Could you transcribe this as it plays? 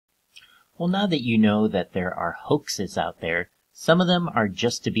Well, now that you know that there are hoaxes out there, some of them are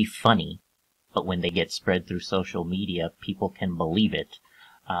just to be funny, but when they get spread through social media, people can believe it.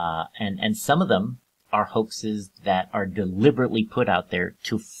 And some of them are hoaxes that are deliberately put out there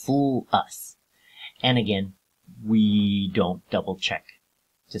to fool us. And again, we don't double check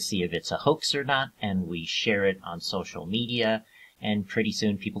to see if it's a hoax or not, and we share it on social media, and pretty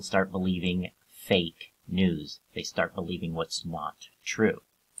soon people start believing fake news. They start believing what's not true.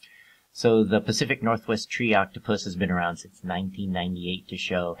 So the Pacific Northwest tree octopus has been around since 1998 to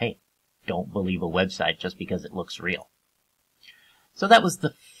show, hey, don't believe a website just because it looks real. So that was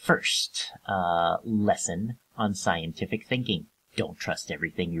the first lesson on scientific thinking. Don't trust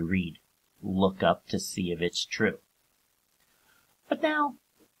everything you read. Look up to see if it's true. But now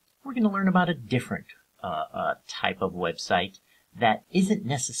we're going to learn about a different type of website that isn't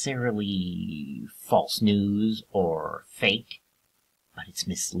necessarily false news or fake, but it's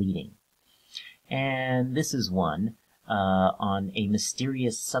misleading. And this is one on a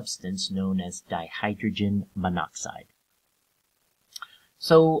mysterious substance known as dihydrogen monoxide.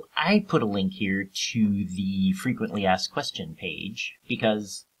 So I put a link here to the frequently asked question page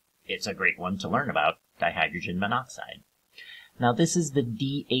because it's a great one to learn about dihydrogen monoxide. Now this is the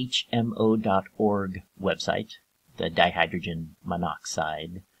dhmo.org website, the dihydrogen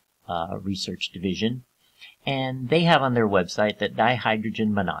monoxide research division. And they have on their website that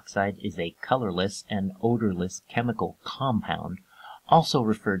dihydrogen monoxide is a colorless and odorless chemical compound, also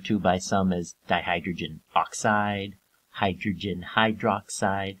referred to by some as dihydrogen oxide, hydrogen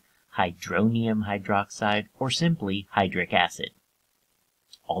hydroxide, hydronium hydroxide, or simply hydric acid.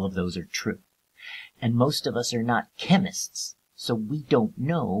 All of those are true. And most of us are not chemists, so we don't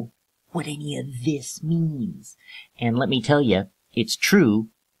know what any of this means. And let me tell you, it's true,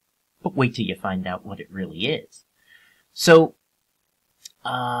 but wait till you find out what it really is. So,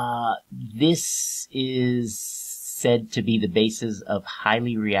 this is said to be the basis of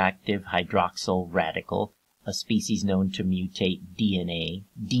highly reactive hydroxyl radical, a species known to mutate DNA,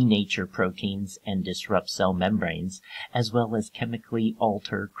 denature proteins, and disrupt cell membranes, as well as chemically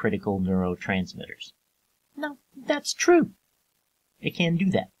alter critical neurotransmitters. Now, that's true. It can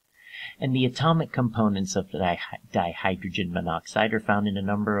do that. And the atomic components of dihydrogen monoxide are found in a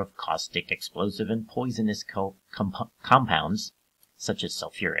number of caustic, explosive, and poisonous compounds, such as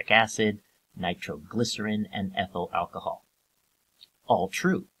sulfuric acid, nitroglycerin, and ethyl alcohol. All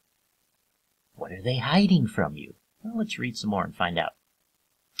true. What are they hiding from you? Well, let's read some more and find out.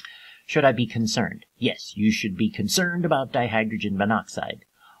 Should I be concerned? Yes, you should be concerned about dihydrogen monoxide.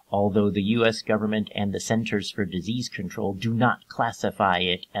 Although the U.S. government and the Centers for Disease Control do not classify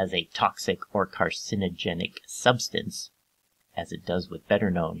it as a toxic or carcinogenic substance, as it does with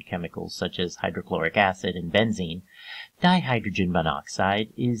better-known chemicals such as hydrochloric acid and benzene, dihydrogen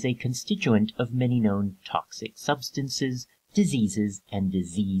monoxide is a constituent of many known toxic substances, diseases, and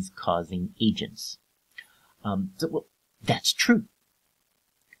disease-causing agents. Well, that's true.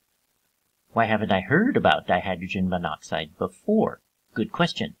 Why haven't I heard about dihydrogen monoxide before? Good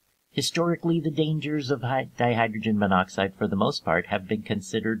question. Historically, the dangers of dihydrogen monoxide, for the most part, have been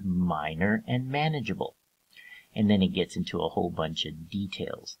considered minor and manageable. And then it gets into a whole bunch of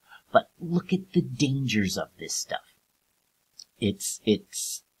details. But look at the dangers of this stuff.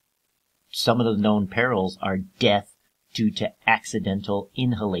 Some of the known perils are death due to accidental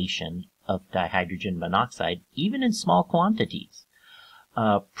inhalation of dihydrogen monoxide, even in small quantities.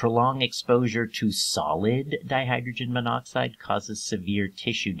 Prolonged exposure to solid dihydrogen monoxide causes severe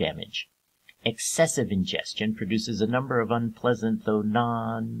tissue damage. Excessive ingestion produces a number of unpleasant, though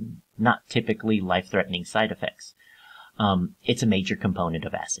not typically life-threatening side effects. It's a major component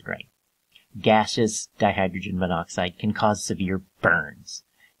of acid rain. Gaseous dihydrogen monoxide can cause severe burns.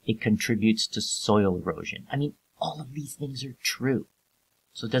 It contributes to soil erosion. I mean, all of these things are true.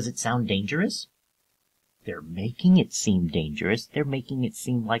 So does it sound dangerous? They're making it seem dangerous. They're making it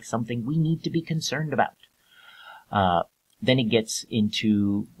seem like something we need to be concerned about. Then it gets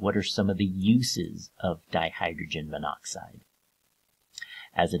into what are some of the uses of dihydrogen monoxide.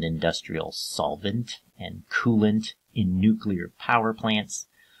 As an industrial solvent and coolant in nuclear power plants,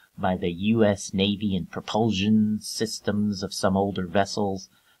 by the U.S. Navy and propulsion systems of some older vessels,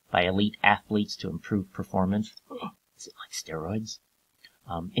 by elite athletes to improve performance. Is it like steroids?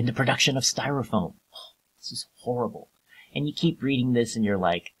 In the production of styrofoam. This is horrible. And you keep reading this and you're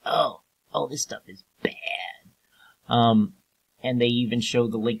like, oh, this stuff is bad. And they even show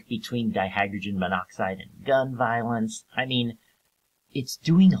the link between dihydrogen monoxide and gun violence. I mean, it's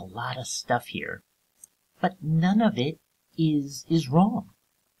doing a lot of stuff here, but none of it is wrong.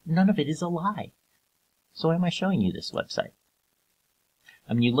 None of it is a lie. So why am I showing you this website?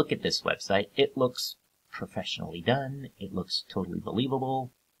 I mean, you look at this website, it looks professionally done. It looks totally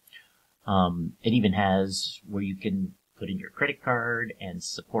believable. It even has where you can put in your credit card and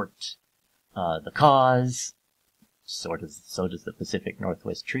support the cause. So does the Pacific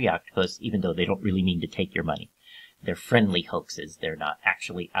Northwest tree octopus, even though they don't really mean to take your money. They're friendly hoaxes. They're not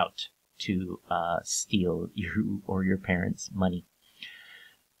actually out to steal you or your parents' money.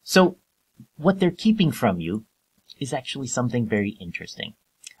 So what they're keeping from you is actually something very interesting.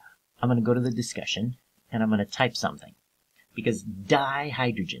 I'm going to go to the discussion, and I'm going to type something. Because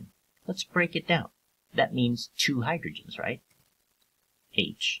dihydrogen, let's break it down. That means two hydrogens, right?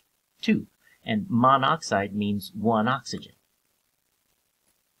 H2. And monoxide means one oxygen.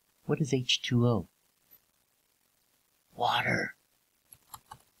 What is H2O? Water.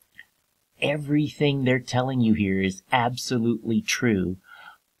 Everything they're telling you here is absolutely true,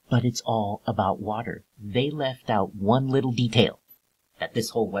 but it's all about water. They left out one little detail, that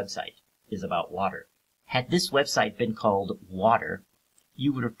this whole website is about water. Had this website been called Water,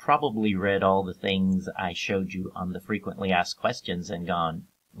 you would have probably read all the things I showed you on the frequently asked questions and gone,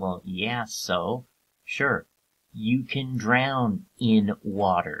 well, yeah, so, sure, you can drown in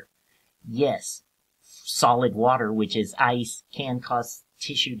water. Yes, solid water, which is ice, can cause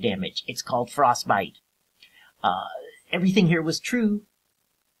tissue damage. It's called frostbite. Everything here was true.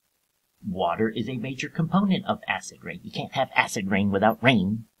 Water is a major component of acid rain. You can't have acid rain, without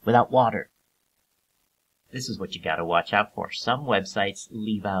water. This is what you gotta watch out for. Some websites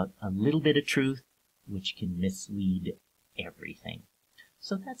leave out a little bit of truth, which can mislead everything.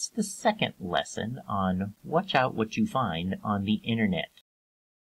 So that's the second lesson on watch out what you find on the internet.